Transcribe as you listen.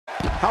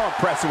How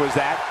impressive was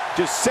that?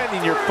 Just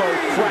sending your foe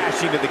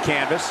crashing to the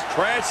canvas.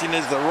 Crashing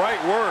is the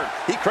right word.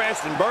 He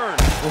crashed and burned.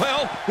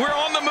 Well, we're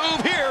on the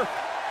move here.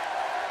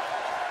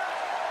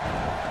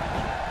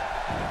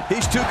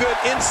 He's too good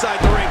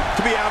inside the ring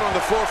to be out on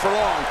the floor for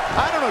long.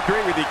 I don't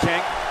agree with you,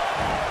 King.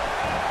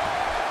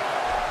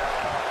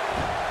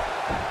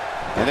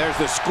 And there's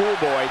the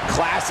schoolboy.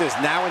 Class is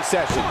now in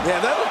session.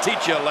 Yeah, that'll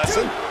teach you a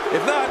lesson.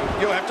 If not,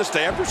 you'll have to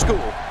stay after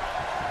school.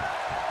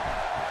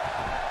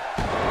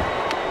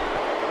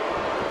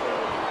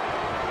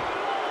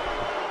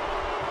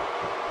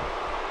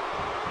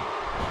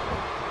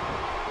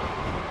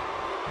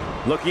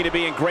 Looking to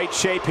be in great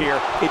shape here.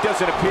 It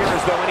doesn't appear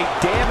as though any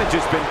damage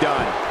has been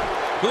done.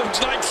 Looks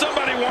like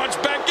somebody wants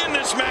back in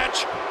this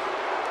match.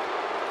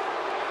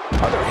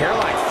 Are there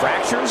hairline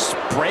fractures,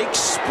 breaks,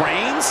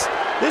 sprains?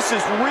 This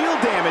is real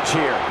damage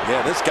here.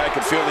 Yeah, this guy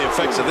could feel the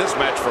effects of this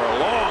match for a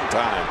long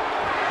time.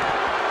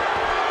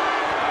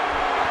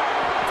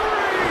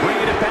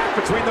 Bringing it back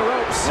between the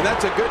ropes. And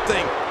that's a good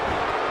thing.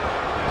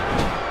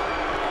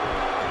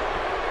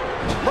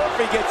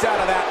 Murphy gets out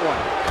of that one.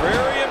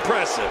 Very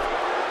impressive.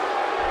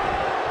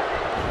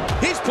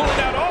 He's pulling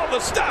out all the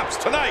stops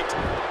tonight.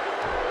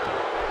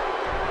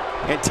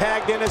 And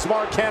tagged in is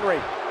Mark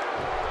Henry.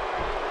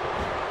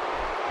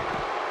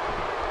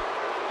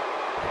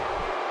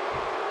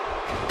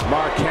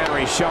 Mark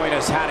Henry showing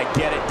us how to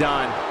get it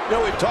done. You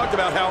know, we've talked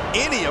about how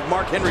any of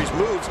Mark Henry's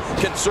moves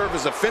can serve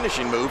as a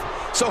finishing move.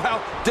 So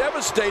how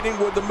devastating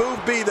would the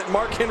move be that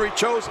Mark Henry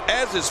chose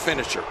as his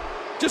finisher?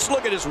 Just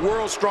look at his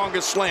world's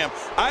strongest slam.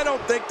 I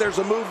don't think there's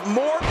a move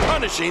more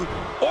punishing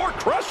or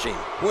crushing.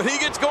 When he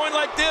gets going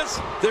like this,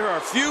 there are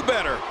few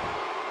better.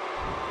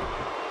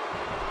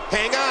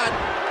 Hang on.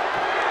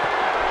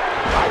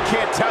 I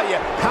can't tell you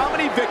how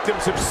many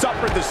victims have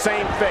suffered the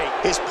same fate.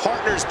 His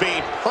partner's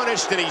being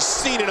punished and he's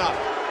seen enough.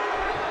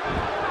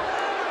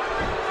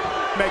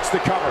 Makes the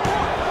cover.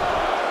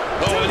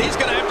 Oh, and he's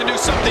going to have to do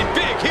something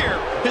big here.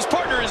 His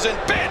partner is in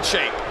bad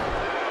shape.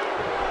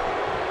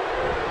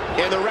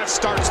 And the ref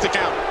starts the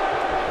count.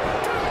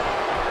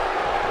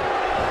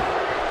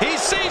 He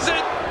sees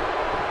it.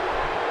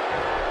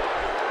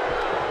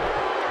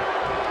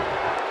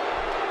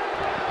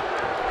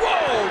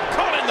 Whoa,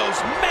 caught in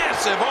those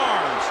massive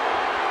arms.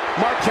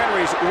 Mark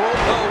Henry's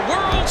the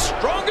world's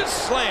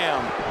strongest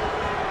slam.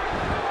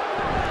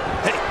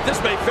 Hey,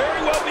 this may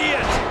very well be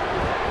it.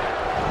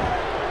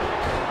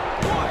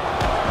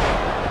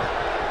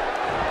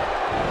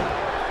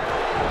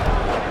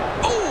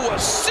 Oh, a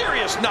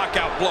serious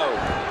knockout blow.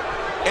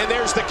 And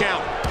there's the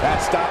count. That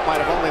stop might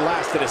have only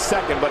lasted a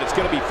second, but it's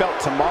going to be felt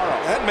tomorrow.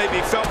 That may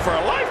be felt for a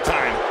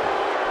lifetime.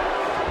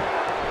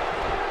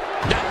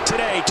 Not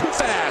today, too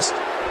fast.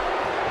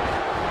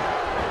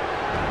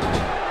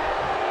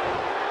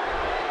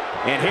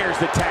 And here's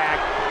the tag.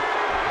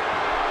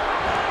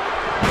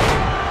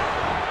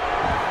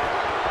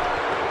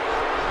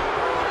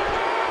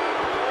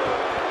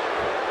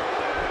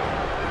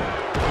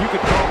 You could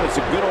call this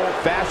a good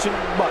old-fashioned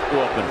butt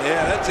whooping.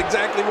 Yeah, that's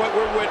exactly what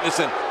we're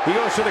witnessing. He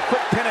goes for the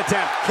quick pin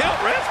attempt. Count,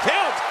 ref,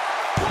 count.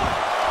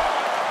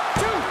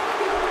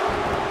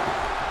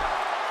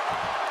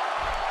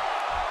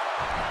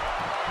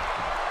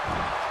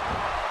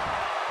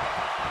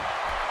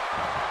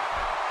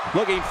 1, 2.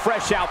 Looking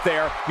fresh out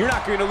there. You're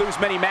not going to lose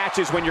many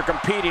matches when you're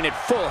competing at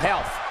full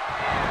health.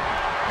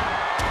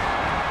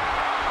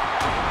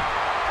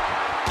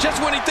 Just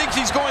when he thinks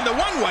he's going the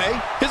one way,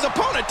 his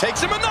opponent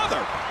takes him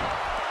another.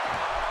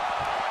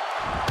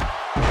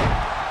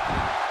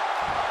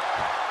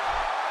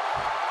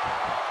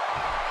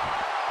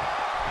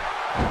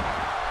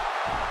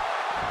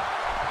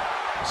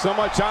 So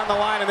much on the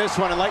line in this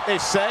one, and like they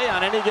say,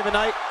 on any given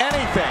night,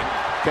 anything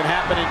can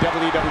happen in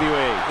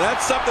WWE.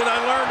 That's something I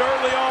learned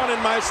early on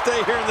in my stay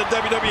here in the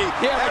WWE.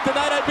 Yeah, like the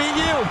night I beat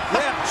you.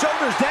 Yeah,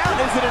 shoulders down,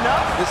 is it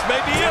enough? This may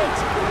be it.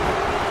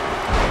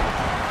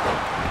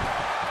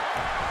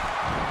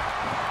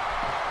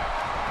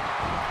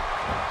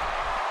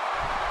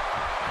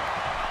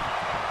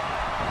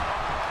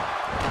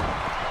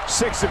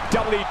 Six of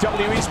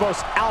WWE's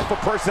most alpha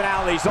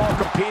personalities all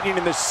competing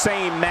in the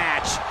same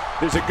match.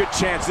 There's a good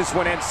chance this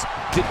one ends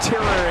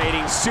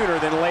deteriorating sooner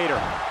than later.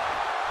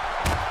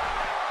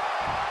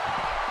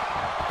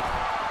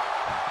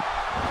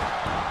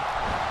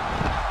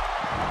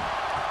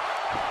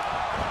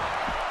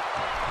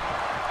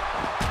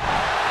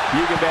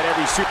 You can bet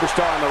every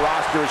superstar on the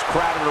roster is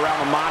crowded around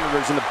the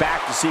monitors in the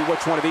back to see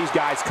which one of these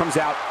guys comes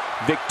out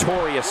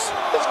victorious.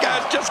 This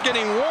guy's just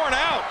getting worn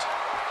out.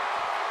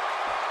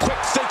 Quick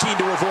thinking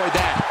to avoid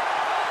that.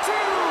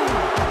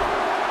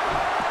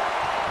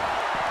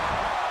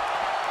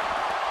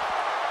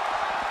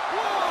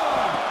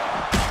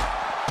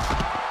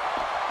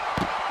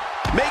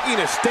 Making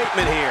a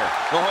statement here.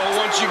 Oh,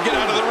 once you get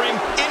out of the ring,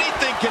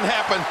 anything can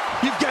happen.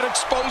 You've got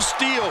exposed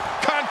steel,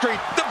 concrete,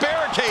 the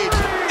barricades,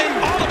 and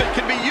all of it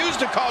can be used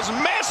to cause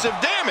massive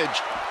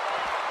damage.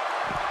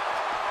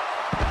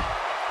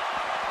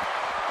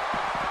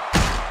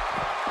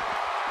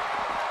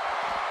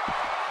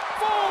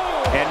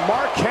 And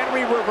Mark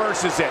Henry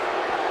reverses it.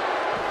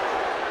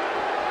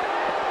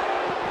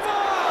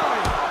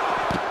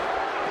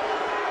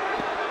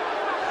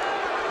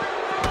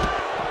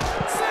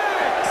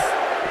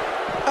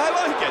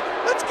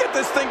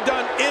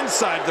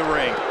 inside the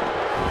ring.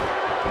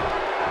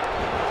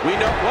 We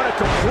know what a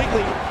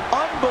completely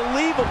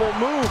unbelievable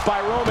move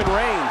by Roman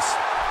Reigns.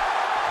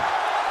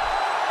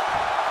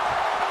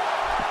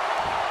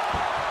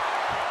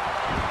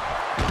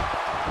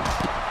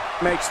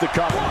 Makes the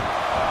cover. 1,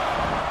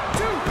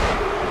 2.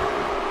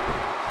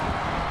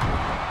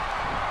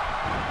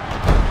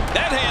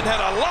 That hand had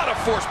a lot of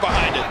force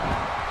behind it.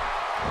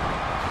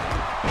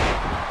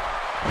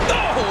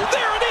 Oh,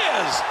 there it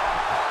is!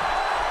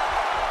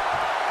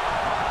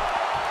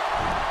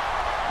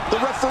 The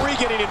referee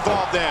getting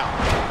involved now.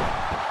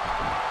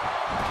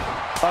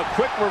 A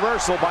quick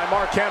reversal by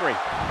Mark Henry.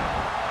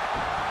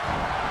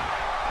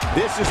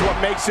 This is what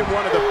makes him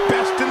one of the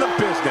best in the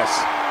business.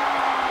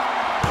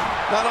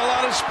 Not a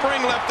lot of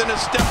spring left in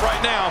his step right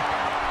now.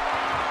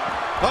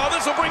 Oh,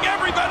 this will bring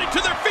everybody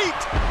to their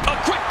feet. A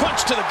quick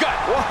punch to the gut.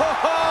 Whoa!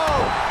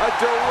 A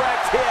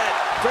direct hit.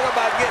 Talk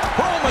about getting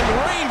Roman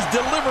Reigns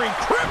delivering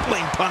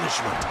crippling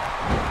punishment.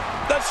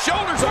 The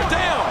shoulders are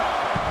down.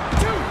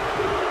 2.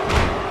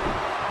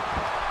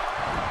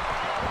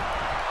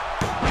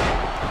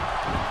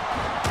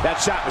 That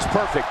shot was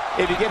perfect.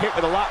 If you get hit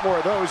with a lot more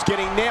of those,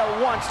 getting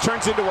nailed once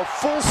turns into a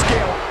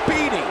full-scale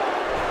beating.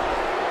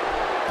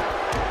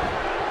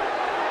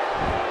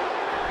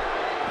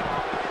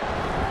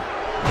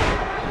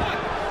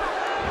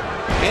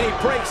 And he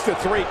breaks the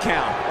 3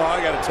 count. Oh,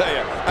 I gotta tell you,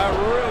 I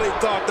really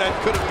thought that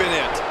could have been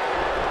it.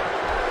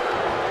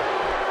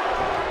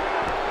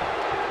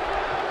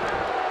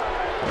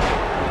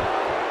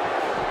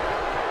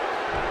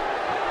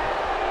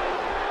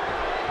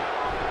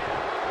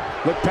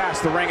 Look past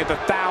the ring at the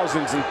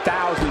thousands and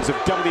thousands of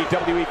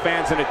WWE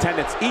fans in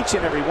attendance. Each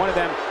and every one of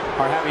them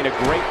are having a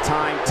great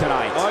time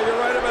tonight. Oh, you're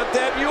right about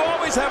that. You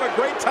always have a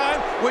great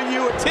time when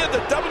you attend the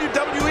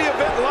WWE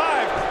event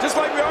live, just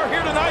like we are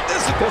here tonight.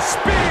 This is the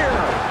spear.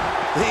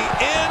 The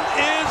end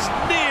is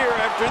near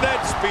after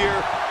that spear.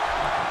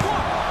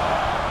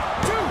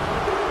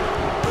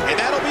 1, 2. And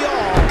that'll be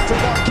all for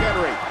Mark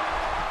Henry.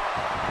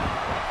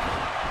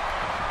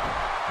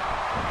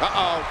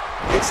 Uh-oh.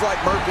 Looks like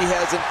Murphy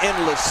has an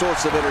endless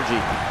source of energy.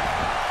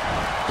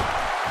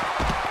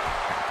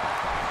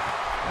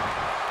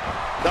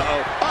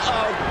 Uh-oh.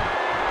 Uh-oh.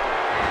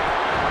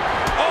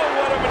 Oh,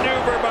 what a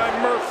maneuver by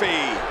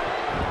Murphy.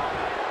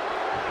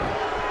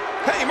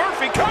 Hey,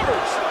 Murphy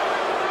covers.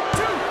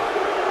 2.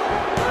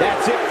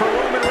 That's it for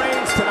Roman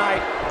Reigns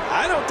tonight.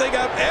 I don't think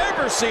I've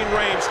ever seen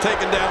Reigns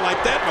taken down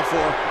like that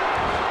before.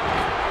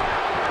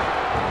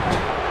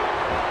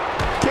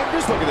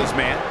 Just look at this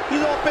man.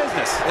 He's all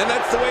business. And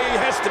that's the way he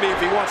has to be if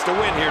he wants to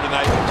win here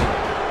tonight.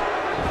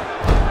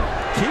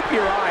 Keep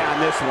your eye on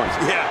this one.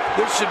 Yeah,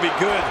 this should be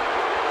good.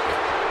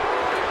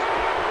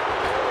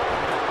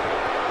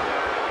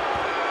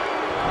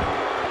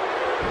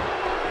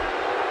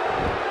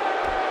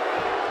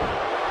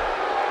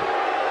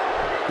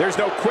 There's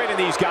no quit in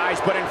these guys,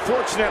 but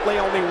unfortunately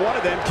only one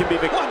of them can be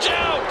victorious. Watch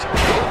out!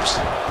 Oops.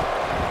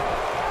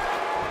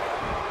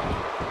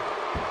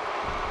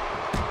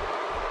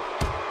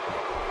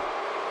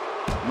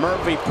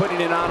 Murphy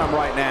putting it on him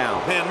right now.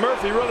 Man,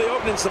 Murphy really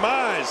opening some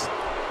eyes.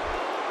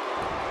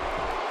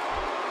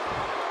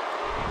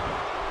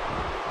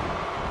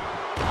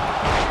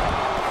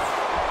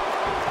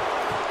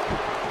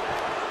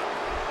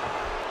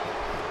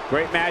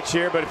 Great match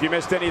here, but if you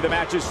missed any of the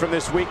matches from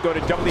this week, go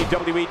to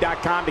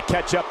WWE.com to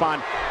catch up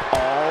on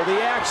all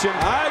the action.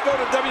 I go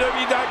to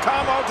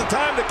WWE.com all the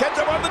time to catch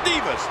up on the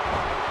Divas.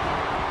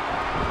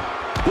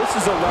 This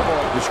is a level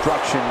of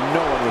destruction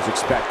no one was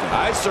expecting.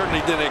 I certainly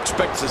didn't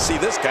expect to see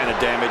this kind of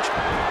damage.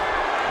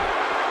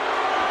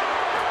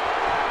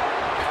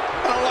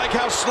 I don't like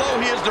how slow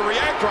he is to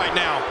react right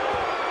now.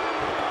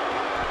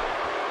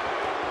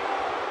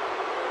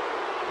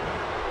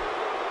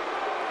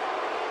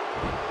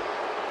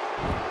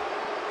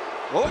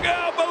 Look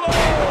out below!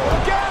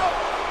 Look out!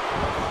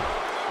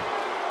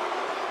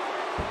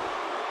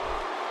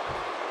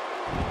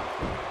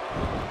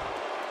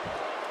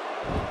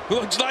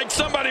 Looks like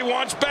somebody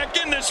wants back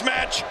in this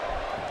match.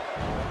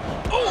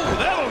 Oh,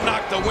 that'll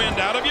knock the wind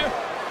out of you.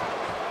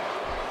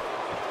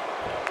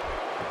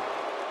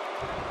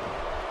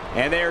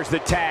 And there's the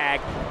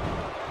tag.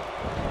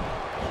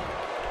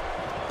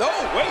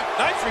 Oh, wait,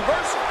 nice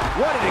reversal.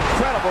 What an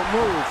incredible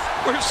move.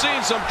 We're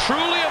seeing some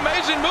truly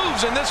amazing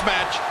moves in this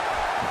match.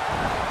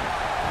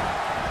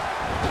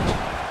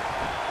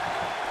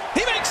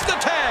 He makes the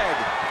tag.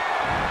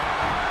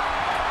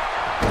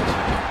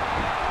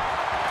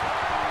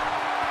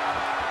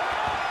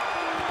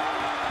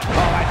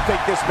 Oh, I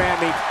think this man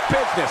means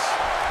business.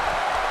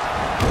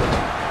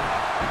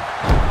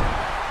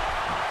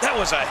 That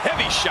was a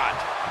heavy shot.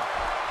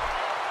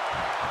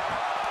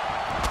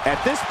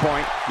 At this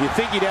point, you'd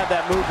think he'd have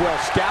that move well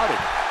scouted.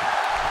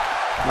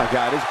 My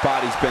God, his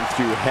body's been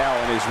through hell,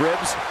 and his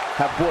ribs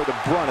have bore the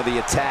brunt of the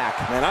attack.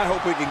 Man, I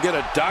hope we can get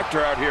a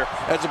doctor out here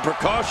as a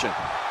precaution.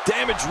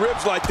 Damaged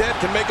ribs like that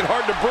can make it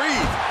hard to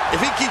breathe.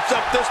 If he keeps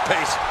up this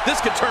pace, this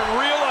could turn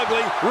real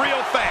ugly real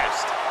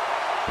fast.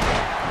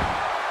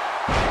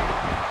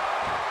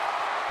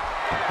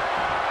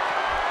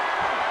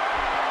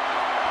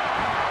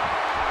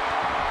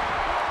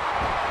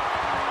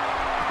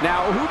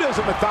 Now, who does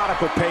a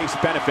methodical pace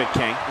benefit,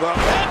 King? Well,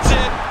 that's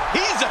it.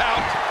 He's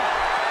out.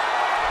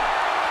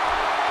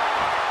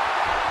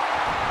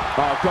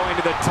 Oh, going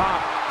to the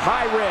top.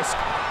 High risk.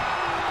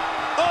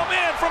 Oh,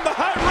 man, from the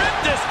high rim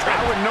district.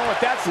 I wouldn't know what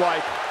that's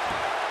like.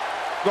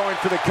 Going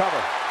for the cover.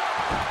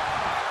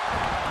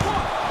 1,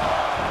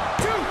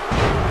 2.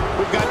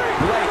 We've got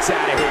Blake's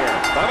out of here.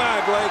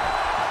 Bye-bye, Blake.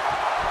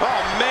 Oh,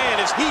 man,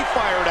 is he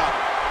fired up.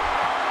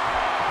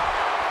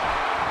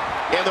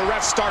 And the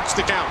ref starts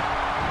to count.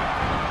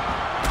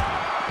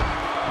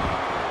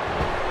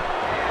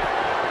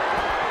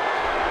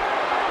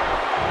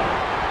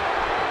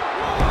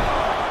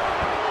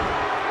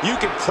 You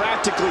can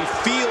practically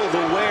feel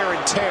the wear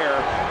and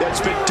tear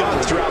that's been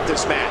done throughout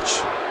this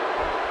match.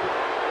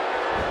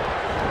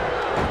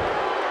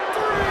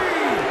 3.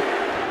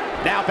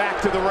 Now back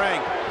to the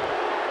ring.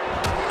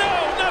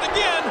 No, not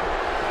again.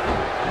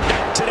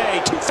 Not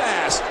today, too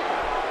fast.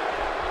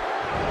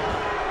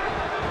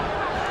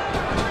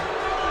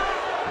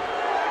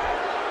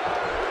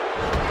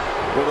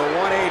 With a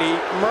 180,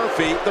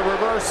 Murphy, the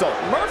reversal.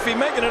 Murphy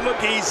making it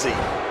look easy.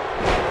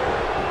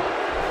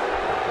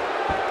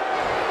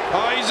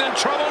 Oh, he's in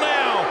trouble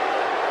now.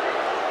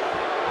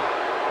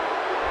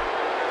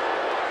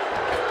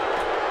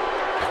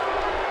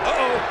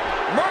 Uh-oh.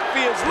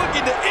 Murphy is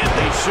looking to end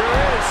it. Sure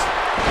is.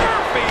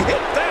 Murphy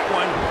hit that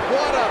one.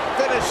 What a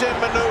finishing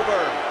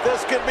maneuver.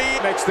 This could be...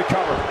 Makes the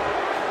cover. 1.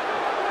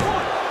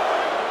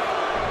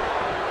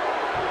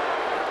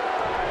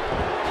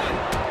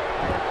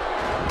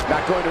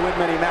 Not going to win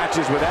many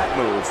matches with that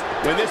move.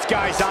 When this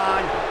guy's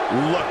on,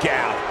 look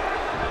out.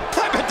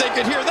 I bet they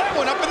could hear that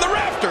one up in the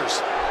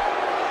rafters.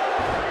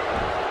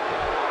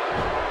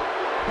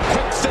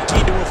 Quick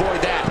thinking to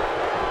avoid that.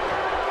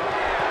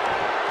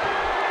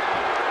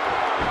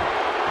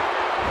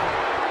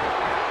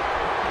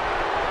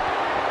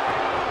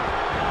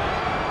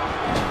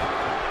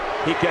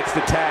 He gets the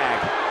tag.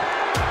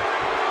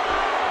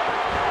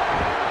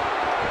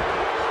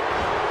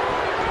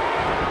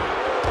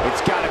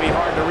 It's got to be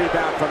hard to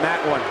rebound from that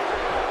one.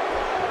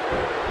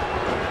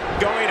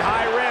 Going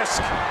high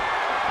risk.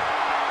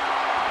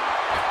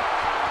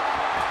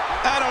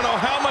 I don't know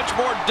how much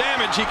more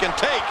damage he can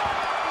take.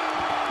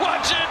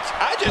 Watch it.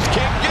 I just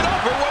can't get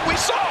over what we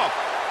saw.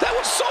 That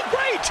was so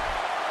great.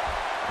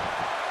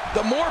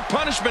 The more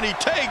punishment he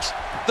takes,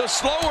 the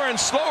slower and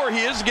slower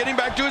he is getting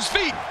back to his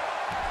feet.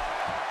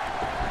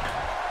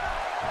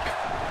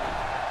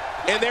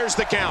 And there's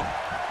the count.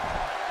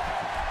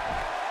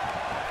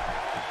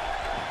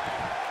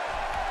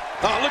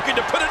 Oh, looking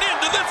to put an end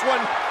to this one.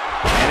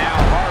 And now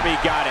Harvey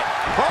got it.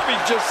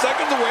 Harvey's just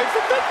seconds away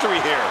from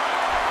victory here.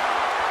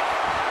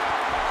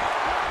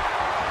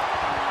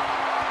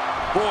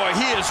 Boy,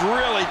 he is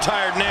really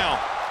tired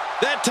now.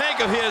 That tank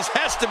of his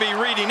has to be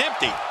reading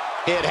empty.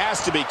 It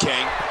has to be,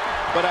 King.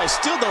 But I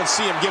still don't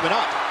see him giving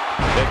up.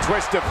 The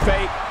twist of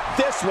fate.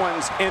 This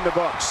one's in the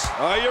books.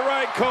 Oh, you're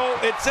right, Cole.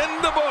 It's in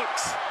the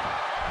books.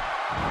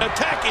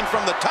 Attacking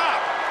from the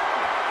top.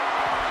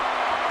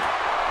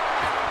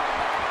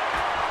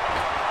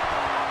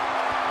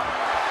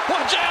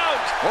 Watch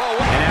out! Whoa,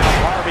 And now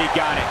Harvey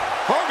got it.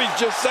 Harvey's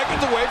just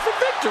seconds away from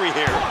victory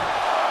here.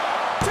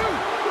 1, 2,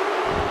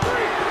 3.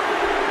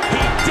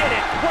 He did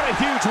it. What a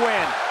huge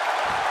win.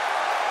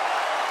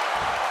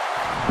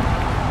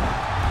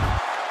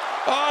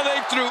 Oh, they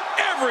threw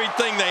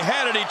everything they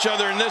had at each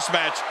other in this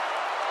match.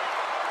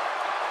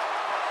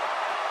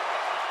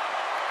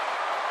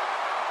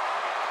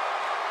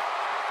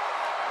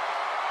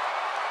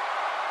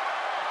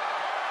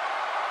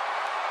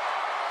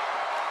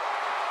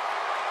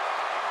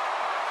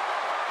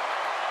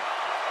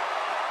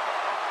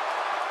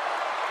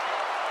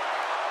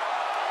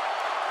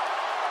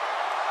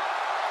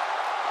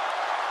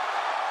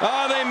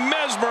 Oh, they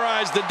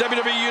mesmerized the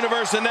WWE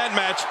Universe in that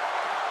match.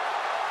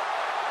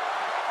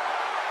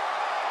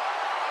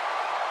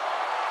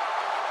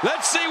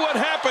 Let's see what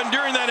happened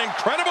during that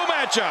incredible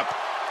matchup.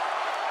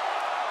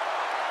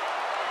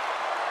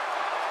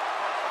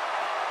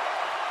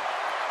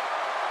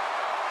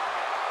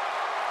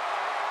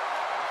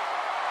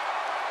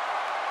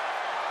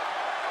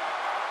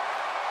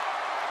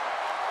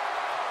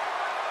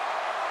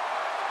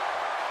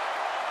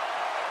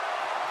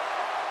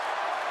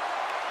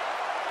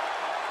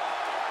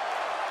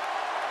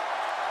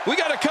 We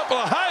got a couple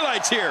of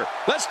highlights here.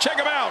 Let's check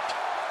them out.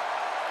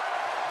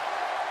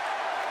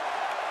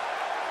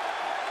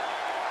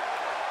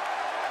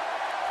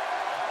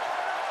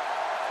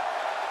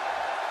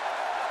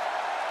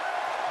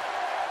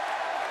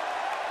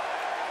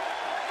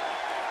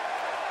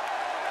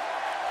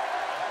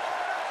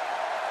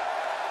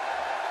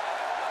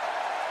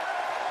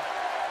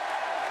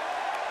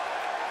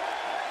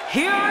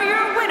 Here are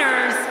your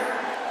winners,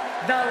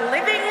 the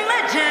living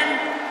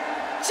legend,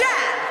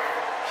 Jeff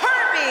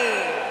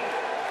Harvey,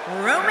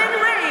 Roman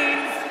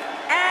Reigns,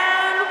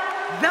 and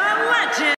the legend.